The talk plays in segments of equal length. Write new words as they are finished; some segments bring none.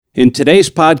In today's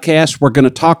podcast, we're going to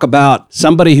talk about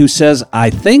somebody who says, I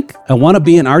think I want to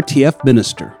be an RTF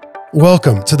minister.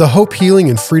 Welcome to the Hope, Healing,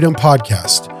 and Freedom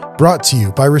podcast, brought to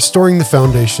you by Restoring the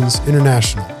Foundations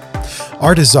International.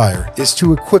 Our desire is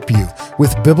to equip you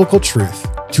with biblical truth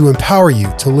to empower you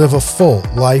to live a full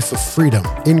life of freedom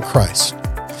in Christ.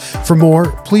 For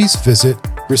more, please visit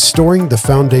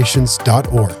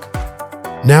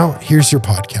restoringthefoundations.org. Now, here's your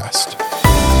podcast.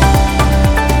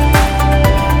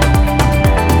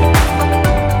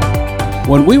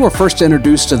 When we were first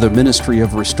introduced to the ministry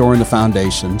of Restoring the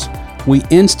Foundations, we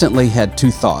instantly had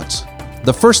two thoughts.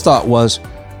 The first thought was,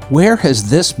 where has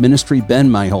this ministry been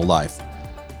my whole life?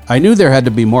 I knew there had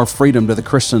to be more freedom to the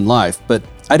Christian life, but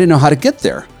I didn't know how to get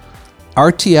there.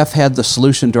 RTF had the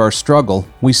solution to our struggle.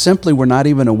 We simply were not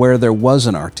even aware there was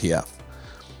an RTF.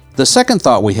 The second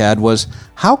thought we had was,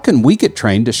 how can we get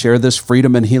trained to share this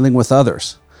freedom and healing with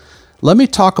others? Let me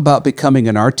talk about becoming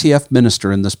an RTF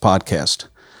minister in this podcast.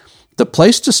 The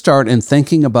place to start in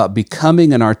thinking about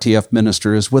becoming an RTF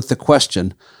minister is with the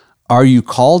question, are you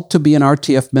called to be an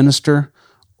RTF minister,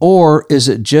 or is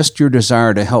it just your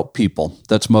desire to help people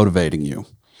that's motivating you?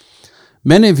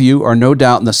 Many of you are no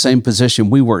doubt in the same position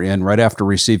we were in right after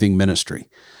receiving ministry.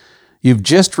 You've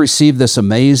just received this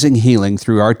amazing healing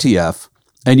through RTF,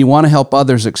 and you want to help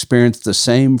others experience the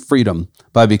same freedom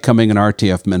by becoming an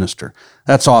RTF minister.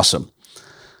 That's awesome.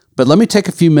 But let me take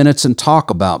a few minutes and talk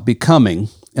about becoming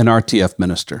an RTF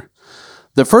minister.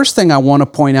 The first thing I want to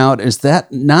point out is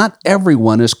that not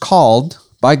everyone is called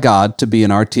by God to be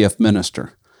an RTF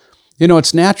minister. You know,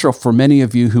 it's natural for many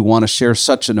of you who want to share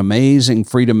such an amazing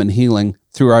freedom and healing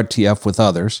through RTF with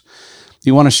others.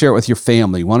 You want to share it with your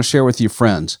family. You want to share it with your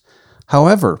friends.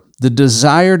 However, the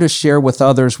desire to share with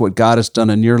others what God has done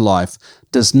in your life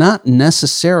does not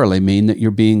necessarily mean that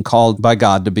you're being called by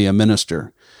God to be a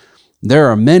minister.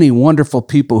 There are many wonderful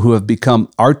people who have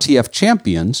become RTF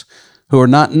champions who are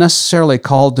not necessarily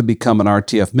called to become an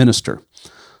RTF minister.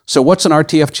 So what's an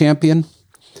RTF champion?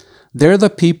 They're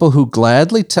the people who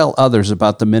gladly tell others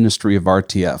about the ministry of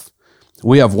RTF.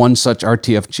 We have one such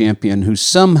RTF champion who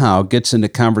somehow gets into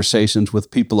conversations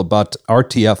with people about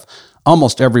RTF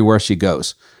almost everywhere she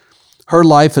goes. Her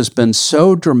life has been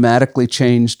so dramatically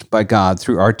changed by God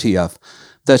through RTF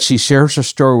that she shares her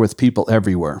story with people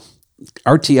everywhere.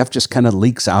 RTF just kind of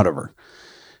leaks out of her.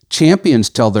 Champions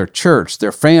tell their church,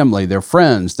 their family, their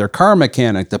friends, their car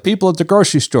mechanic, the people at the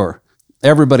grocery store,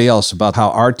 everybody else about how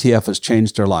RTF has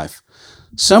changed their life.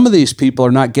 Some of these people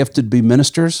are not gifted to be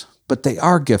ministers, but they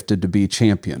are gifted to be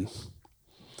champion.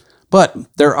 But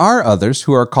there are others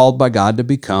who are called by God to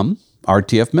become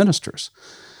RTF ministers.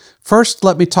 First,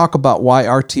 let me talk about why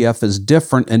RTF is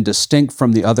different and distinct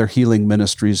from the other healing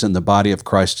ministries in the body of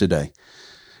Christ today.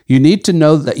 You need to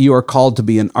know that you are called to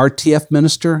be an RTF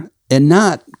minister and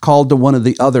not called to one of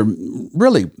the other,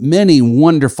 really many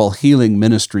wonderful healing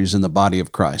ministries in the body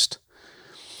of Christ.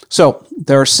 So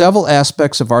there are several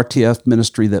aspects of RTF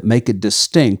ministry that make it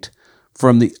distinct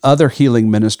from the other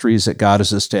healing ministries that God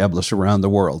has established around the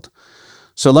world.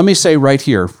 So let me say right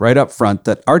here, right up front,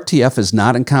 that RTF is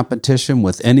not in competition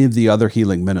with any of the other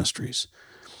healing ministries.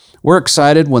 We're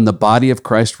excited when the body of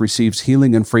Christ receives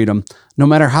healing and freedom, no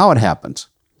matter how it happens.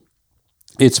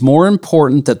 It's more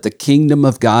important that the kingdom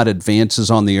of God advances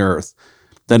on the earth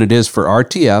than it is for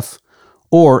RTF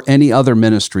or any other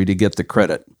ministry to get the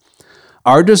credit.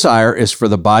 Our desire is for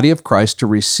the body of Christ to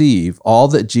receive all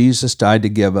that Jesus died to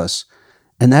give us,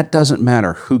 and that doesn't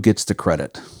matter who gets the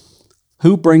credit.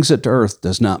 Who brings it to earth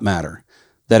does not matter.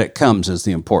 That it comes is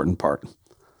the important part.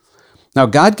 Now,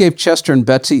 God gave Chester and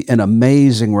Betsy an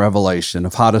amazing revelation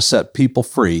of how to set people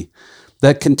free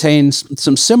that contains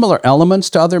some similar elements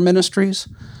to other ministries,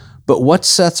 but what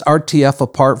sets RTF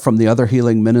apart from the other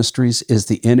healing ministries is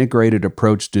the integrated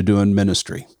approach to doing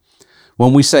ministry.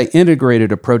 When we say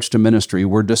integrated approach to ministry,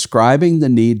 we're describing the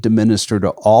need to minister to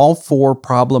all four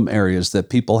problem areas that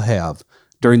people have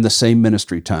during the same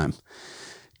ministry time.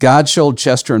 God showed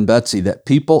Chester and Betsy that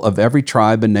people of every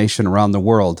tribe and nation around the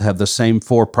world have the same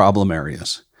four problem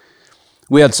areas.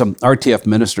 We had some RTF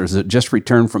ministers that just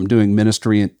returned from doing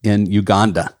ministry in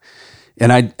Uganda.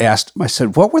 And I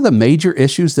said, what were the major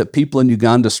issues that people in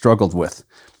Uganda struggled with?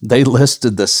 They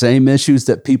listed the same issues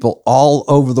that people all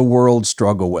over the world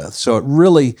struggle with. So it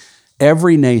really,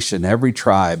 every nation, every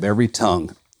tribe, every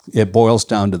tongue, it boils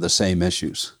down to the same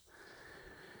issues.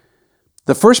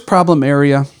 The first problem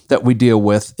area that we deal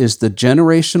with is the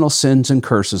generational sins and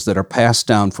curses that are passed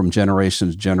down from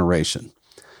generation to generation.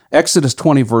 Exodus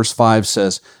 20, verse 5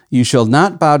 says, "You shall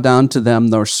not bow down to them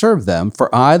nor serve them,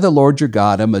 for I, the Lord your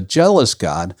God, am a jealous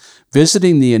God,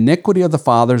 visiting the iniquity of the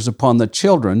fathers upon the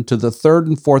children to the third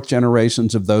and fourth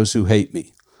generations of those who hate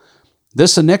me."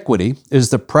 This iniquity is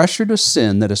the pressure to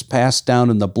sin that is passed down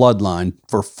in the bloodline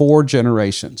for 4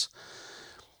 generations.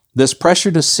 This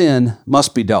pressure to sin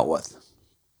must be dealt with.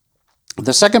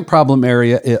 The second problem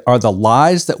area are the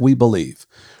lies that we believe.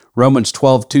 Romans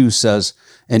 12:2 says,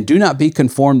 "And do not be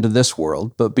conformed to this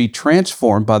world, but be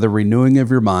transformed by the renewing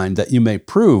of your mind, that you may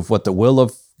prove what the will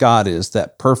of God is,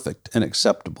 that perfect and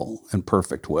acceptable and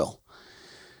perfect will."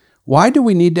 Why do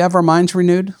we need to have our minds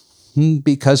renewed?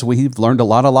 Because we've learned a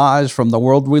lot of lies from the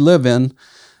world we live in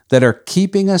that are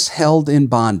keeping us held in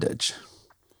bondage.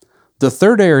 The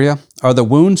third area are the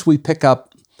wounds we pick up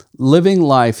living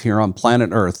life here on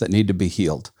planet Earth that need to be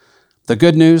healed. The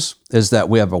good news is that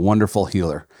we have a wonderful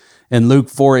healer. In Luke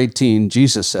 4:18,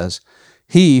 Jesus says,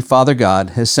 "He, Father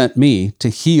God, has sent me to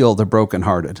heal the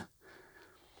brokenhearted."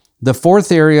 The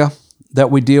fourth area that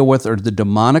we deal with are the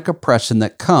demonic oppression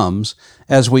that comes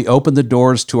as we open the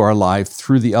doors to our life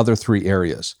through the other 3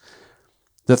 areas.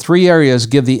 The 3 areas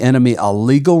give the enemy a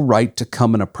legal right to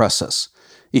come and oppress us.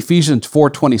 Ephesians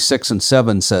 4:26 and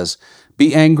 7 says,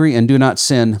 "Be angry and do not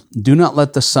sin. Do not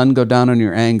let the sun go down on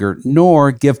your anger,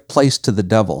 nor give place to the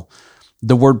devil."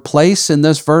 The word place in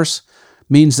this verse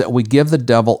means that we give the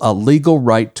devil a legal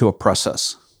right to oppress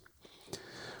us.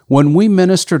 When we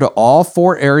minister to all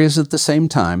 4 areas at the same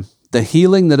time, the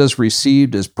healing that is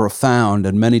received is profound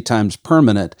and many times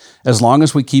permanent as long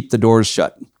as we keep the doors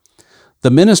shut. The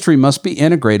ministry must be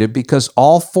integrated because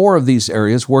all 4 of these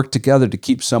areas work together to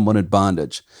keep someone in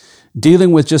bondage.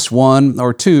 Dealing with just 1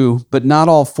 or 2, but not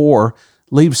all 4,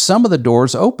 leaves some of the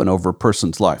doors open over a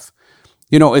person's life.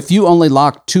 If you only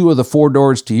lock 2 of the 4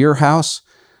 doors to your house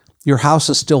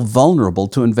is still vulnerable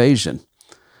to invasion.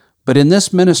 But in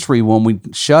this ministry, when we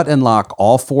shut and lock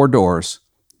all 4 doors,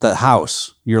 the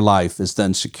house, your life, is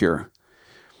then secure.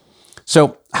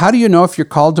 So how do you know if you're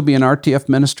called to be an RTF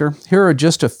minister? Here are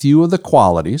just a few of the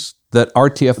qualities that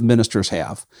RTF ministers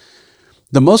have.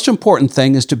 The most important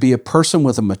thing is to be a person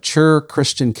with a mature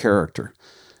Christian character.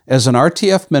 As an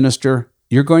RTF minister,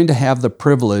 you're going to have the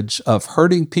privilege of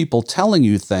hurting people telling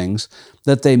you things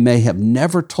that they may have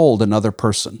never told another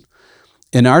person.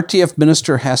 An RTF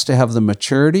minister has to have the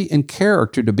maturity and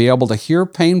character to be able to hear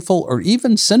painful or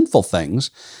even sinful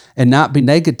things and not be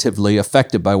negatively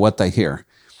affected by what they hear.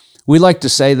 We like to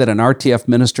say that an RTF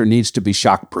minister needs to be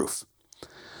shockproof.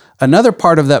 Another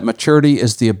part of that maturity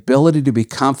is the ability to be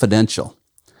confidential.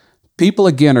 People,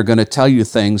 again, are going to tell you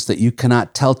things that you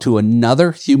cannot tell to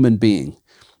another human being.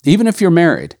 Even if you're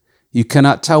married, you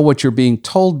cannot tell what you're being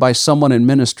told by someone in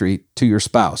ministry to your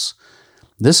spouse.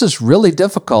 This is really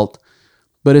difficult,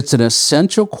 but it's an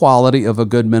essential quality of a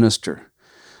good minister.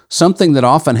 Something that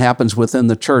often happens within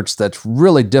the church that's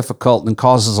really difficult and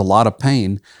causes a lot of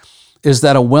pain is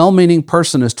that a well-meaning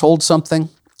person is told something,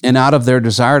 and out of their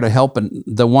desire to help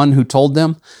the one who told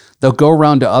them, they'll go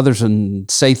around to others and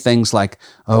say things like,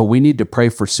 "Oh, we need to pray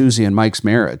for Susie and Mike's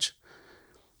marriage."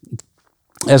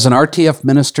 As an RTF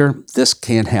minister, this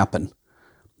can't happen.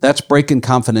 That's breaking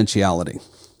confidentiality.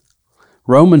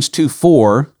 Romans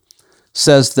 2:4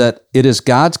 says that it is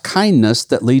God's kindness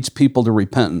that leads people to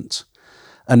repentance.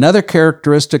 Another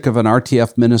characteristic of an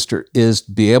RTF minister is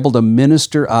to be able to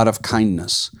minister out of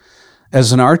kindness.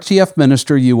 As an RTF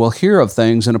minister, you will hear of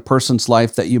things in a person's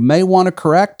life that you may want to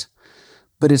correct,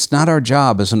 but it's not our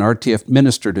job as an RTF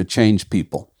minister to change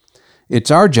people.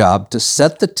 It's our job to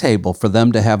set the table for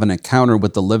them to have an encounter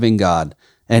with the living God,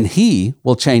 and He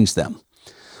will change them.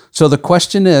 So the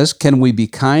question is, can we be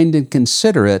kind and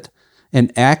considerate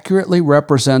and accurately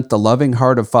represent the loving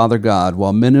heart of Father God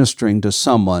while ministering to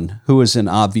someone who is in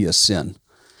obvious sin?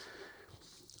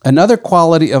 Another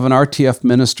quality of an RTF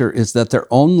minister is that their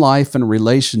own life and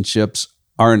relationships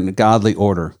are in godly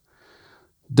order.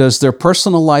 Does their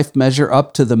personal life measure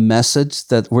up to the message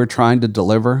that we're trying to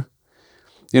deliver?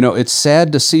 It's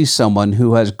sad to see someone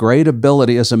who has great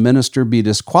ability as a minister be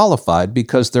disqualified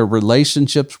because their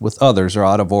relationships with others are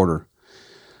out of order.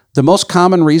 The most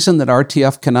common reason that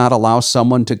RTF cannot allow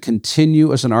someone to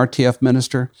continue as an RTF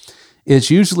minister is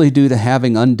usually due to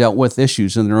having undealt with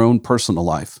issues in their own personal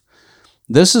life.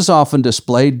 This is often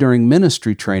displayed during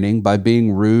ministry training by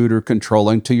being rude or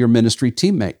controlling to your ministry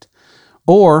teammate.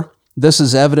 Or this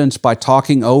is evidenced by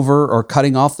talking over or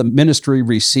cutting off the ministry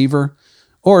receiver,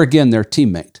 or again, their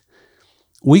teammate.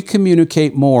 We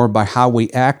communicate more by how we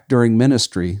act during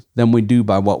ministry than we do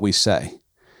by what we say.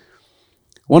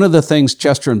 One of the things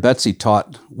Chester and Betsy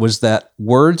taught was that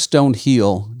words don't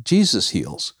heal, Jesus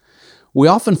heals. We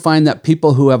often find that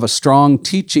people who have a strong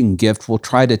teaching gift will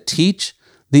try to teach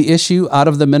the issue out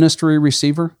of the ministry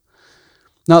receiver.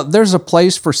 Now, there's a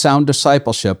place for sound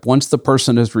discipleship once the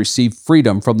person has received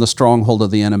freedom from the stronghold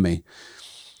of the enemy.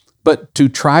 But to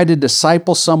try to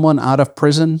disciple someone out of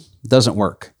prison doesn't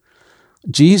work.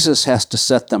 Jesus has to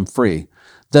set them free.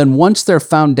 Then once their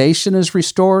foundation is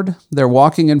restored, they're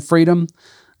walking in freedom,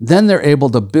 then they're able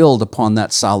to build upon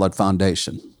that solid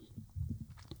foundation.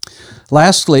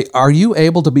 Lastly, are you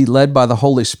able to be led by the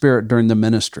Holy Spirit during the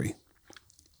ministry?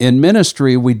 In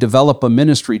ministry, we develop a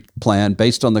ministry plan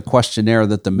based on the questionnaire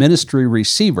that the ministry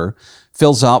receiver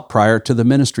fills out prior to the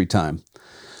ministry time.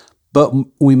 But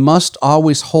we must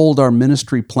always hold our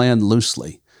ministry plan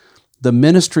loosely. The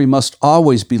ministry must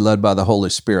always be led by the Holy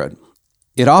Spirit.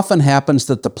 It often happens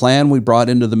that the plan we brought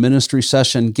into the ministry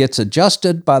session gets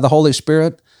adjusted by the Holy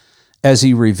Spirit as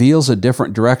He reveals a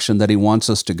different direction that He wants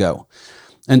us to go.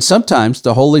 And sometimes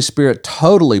the Holy Spirit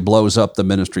totally blows up the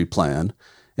ministry plan,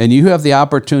 and you have the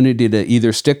opportunity to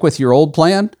either stick with your old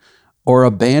plan or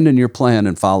abandon your plan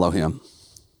and follow Him.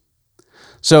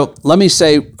 So let me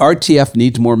say, RTF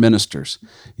needs more ministers.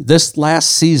 This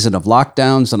last season of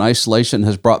lockdowns and isolation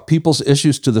has brought people's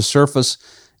issues to the surface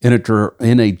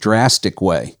in a drastic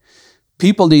way.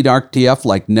 People need RTF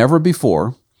like never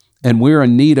before, and we're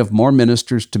in need of more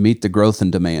ministers to meet the growth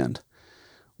and demand.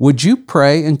 Would you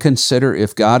pray and consider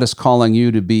if God is calling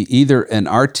you to be either an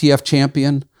RTF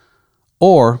champion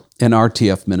or an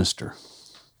RTF minister?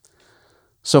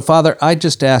 So, Father, I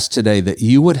just ask today that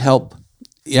you would help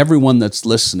everyone that's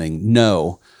listening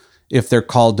know if they're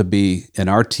called to be an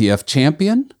RTF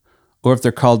champion or if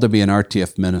they're called to be an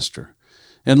RTF minister.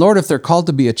 And Lord, if they're called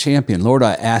to be a champion, Lord,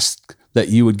 I ask that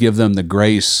you would give them the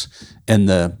grace and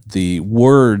the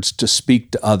words to speak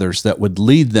to others that would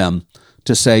lead them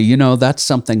to say, you know, that's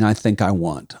something I think I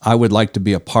want. I would like to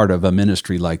be a part of a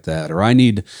ministry like that, or I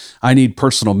need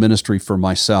personal ministry for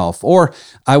myself, or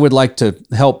I would like to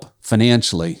help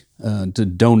financially to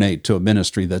donate to a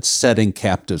ministry that's setting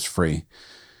captives free.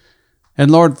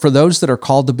 And Lord, for those that are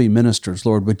called to be ministers,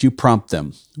 Lord, would you prompt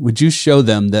them? Would you show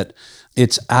them that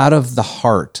it's out of the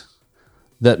heart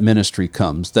that ministry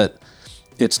comes, that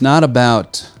it's not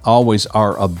about always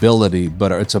our ability,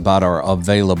 but it's about our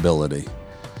availability,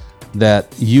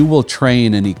 that you will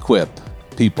train and equip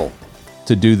people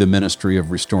to do the ministry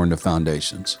of restoring the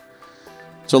foundations.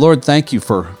 So Lord, thank you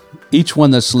for each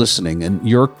one that's listening and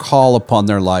your call upon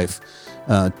their life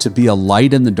to be a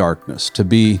light in the darkness, to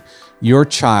be your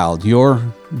child, your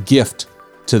gift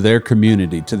to their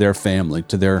community, to their family,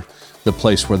 to the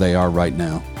place where they are right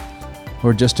now.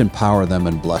 Lord, just empower them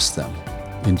and bless them.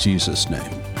 In Jesus'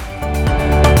 name.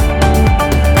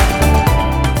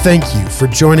 Thank you for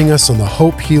joining us on the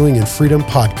Hope, Healing, and Freedom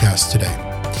podcast today.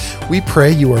 We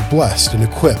pray you are blessed and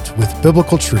equipped with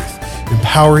biblical truth,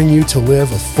 empowering you to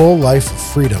live a full life of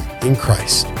freedom in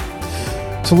Christ.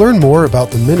 To learn more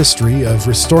about the ministry of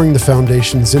Restoring the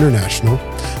Foundations International,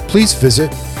 please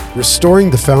visit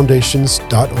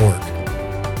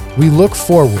restoringthefoundations.org. We look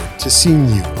forward to seeing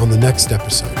you on the next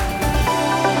episode.